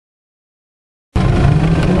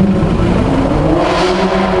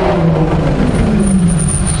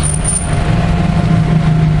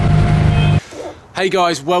Hey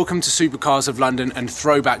guys, welcome to Supercars of London and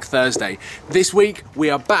Throwback Thursday. This week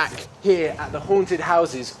we are back here at the haunted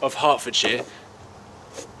houses of Hertfordshire.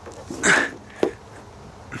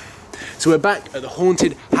 So we're back at the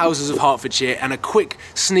haunted houses of Hertfordshire and a quick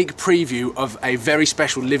sneak preview of a very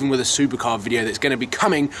special Living with a Supercar video that's going to be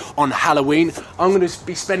coming on Halloween. I'm going to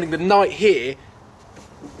be spending the night here.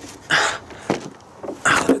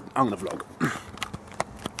 I'm going to vlog.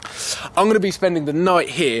 I'm going to be spending the night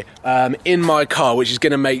here in my car, which is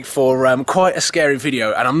going to make for quite a scary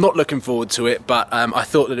video, and I'm not looking forward to it, but I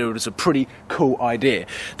thought that it was a pretty cool idea.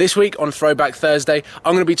 This week on Throwback Thursday,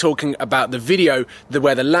 I'm going to be talking about the video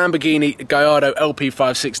where the Lamborghini Gallardo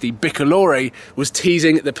LP560 Bicolore was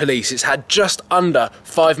teasing the police. It's had just under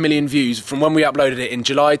 5 million views from when we uploaded it in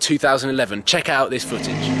July 2011. Check out this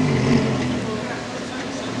footage.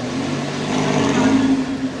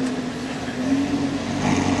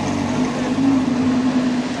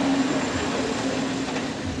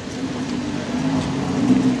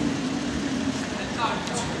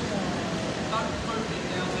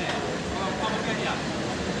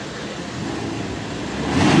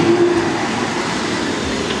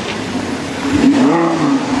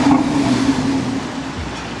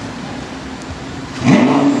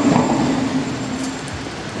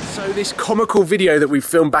 So this comical video that we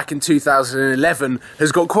filmed back in 2011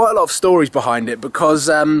 has got quite a lot of stories behind it because,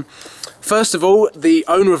 first of all, the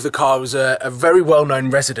owner of the car was a very well-known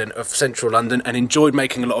resident of central London and enjoyed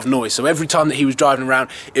making a lot of noise. So every time that he was driving around,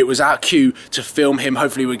 it was our cue to film him.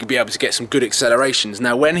 Hopefully we could be able to get some good accelerations.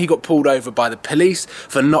 Now, when he got pulled over by the police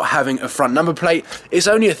for not having a front number plate, it's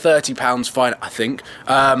only a £30 fine, I think.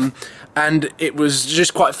 And it was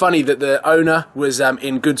just quite funny that the owner was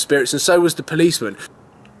in good spirits, and so was the policeman.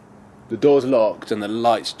 The door's locked and the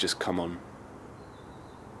lights just come on.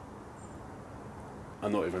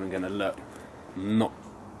 I'm not even going to look. I'm not.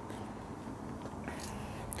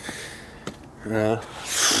 I'm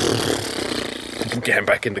getting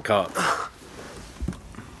back in the car.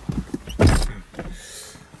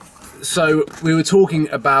 So we were talking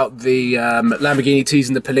about the Lamborghini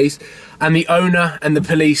teasing the police, and the owner and the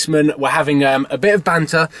policeman were having a bit of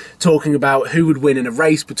banter, talking about who would win in a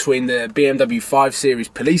race between the BMW 5 Series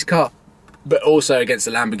police car, but also against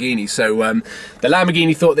the Lamborghini. So the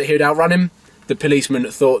Lamborghini thought that he would outrun him. The policeman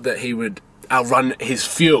thought that he would outrun his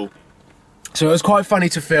fuel. So it was quite funny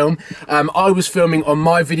to film. I was filming on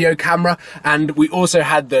my video camera, and we also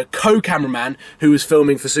had the co-cameraman who was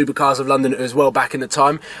filming for Supercars of London as well back in the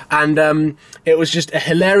time. And it was just a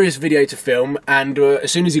hilarious video to film. And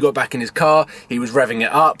as soon as he got back in his car, he was revving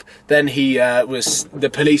it up. Then the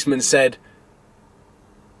policeman said,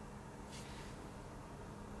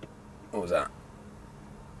 what was that?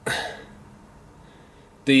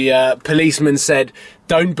 The policeman said,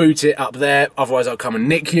 "Don't boot it up there, otherwise I'll come and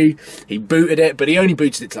nick you." He booted it, but he only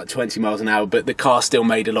booted it to like 20 miles an hour, but the car still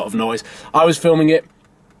made a lot of noise. I was filming it.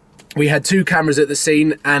 We had 2 cameras at the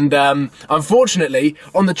scene, and unfortunately,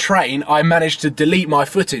 on the train, I managed to delete my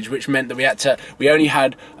footage, which meant that we only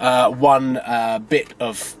had one bit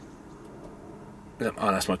of...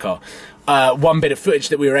 Oh, that's my car. One bit of footage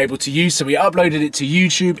that we were able to use, so we uploaded it to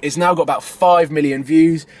YouTube. It's now got about 5 million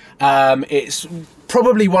views. It's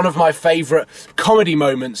probably one of my favourite comedy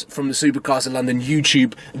moments from the Supercars of London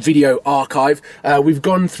YouTube video archive. We've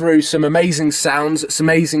gone through some amazing sounds, some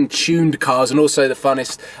amazing tuned cars, and also the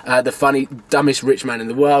funny, dumbest rich man in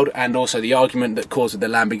the world, and also the argument that caused with the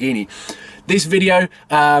Lamborghini. This video,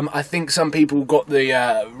 I think some people got the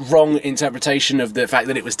wrong interpretation of the fact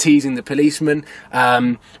that it was teasing the policeman.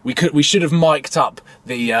 We should have mic'd up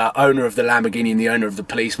the owner of the Lamborghini and the owner of the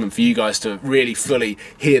policeman for you guys to really fully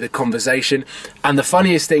hear the conversation. And the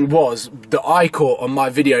funniest thing was that I caught on my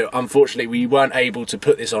video, unfortunately we weren't able to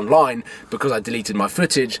put this online because I deleted my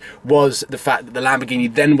footage, was the fact that the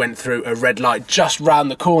Lamborghini then went through a red light just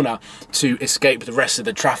round the corner to escape the rest of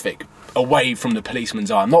the traffic away from the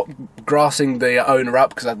policeman's eye. I'm not grassing the owner up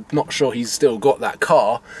because I'm not sure he's still got that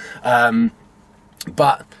car,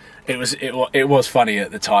 but it was funny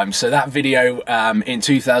at the time. So that video in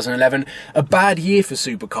 2011, a bad year for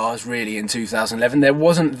supercars really in 2011. There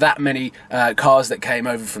wasn't that many cars that came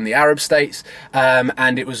over from the Arab states,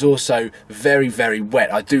 and it was also very, very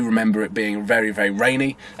wet. I do remember it being very, very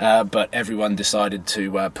rainy, but everyone decided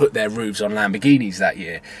to put their roofs on Lamborghinis that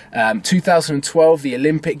year. 2012, the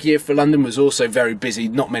Olympic year for London, was also very busy,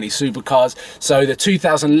 not many supercars. So the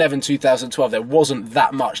 2011-2012, there wasn't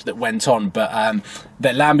that much that went on, but the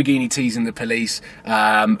Lamborghini Lamborghini teasing the police.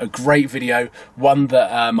 A great video, one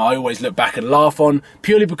that I always look back and laugh on,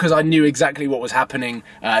 purely because I knew exactly what was happening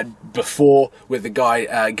before with the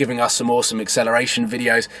guy giving us some awesome acceleration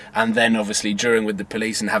videos, and then obviously during with the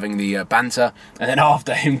police and having the banter, and then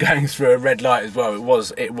after him going through a red light as well.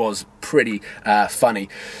 It was pretty funny.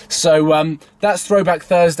 So that's Throwback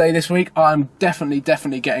Thursday this week. I'm definitely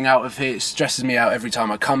getting out of here. It stresses me out every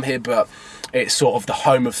time I come here, but it's sort of the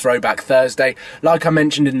home of Throwback Thursday. Like I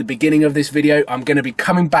mentioned in the beginning of this video, I'm going to be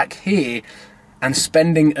coming back here and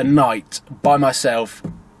spending a night by myself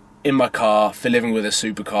in my car for Living with a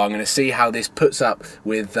Supercar. I'm going to see how this puts up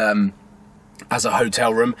with as a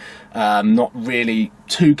hotel room. Not really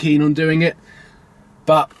too keen on doing it,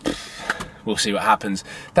 but we'll see what happens.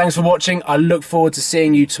 Thanks for watching. I look forward to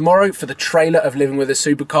seeing you tomorrow for the trailer of Living with a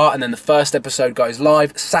Supercar, and then the first episode goes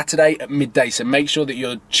live Saturday at midday, so make sure that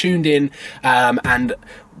you're tuned in and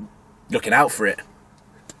looking out for it.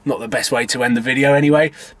 Not the best way to end the video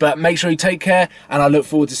anyway, but make sure you take care, and I look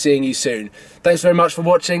forward to seeing you soon. Thanks very much for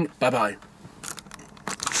watching. Bye bye.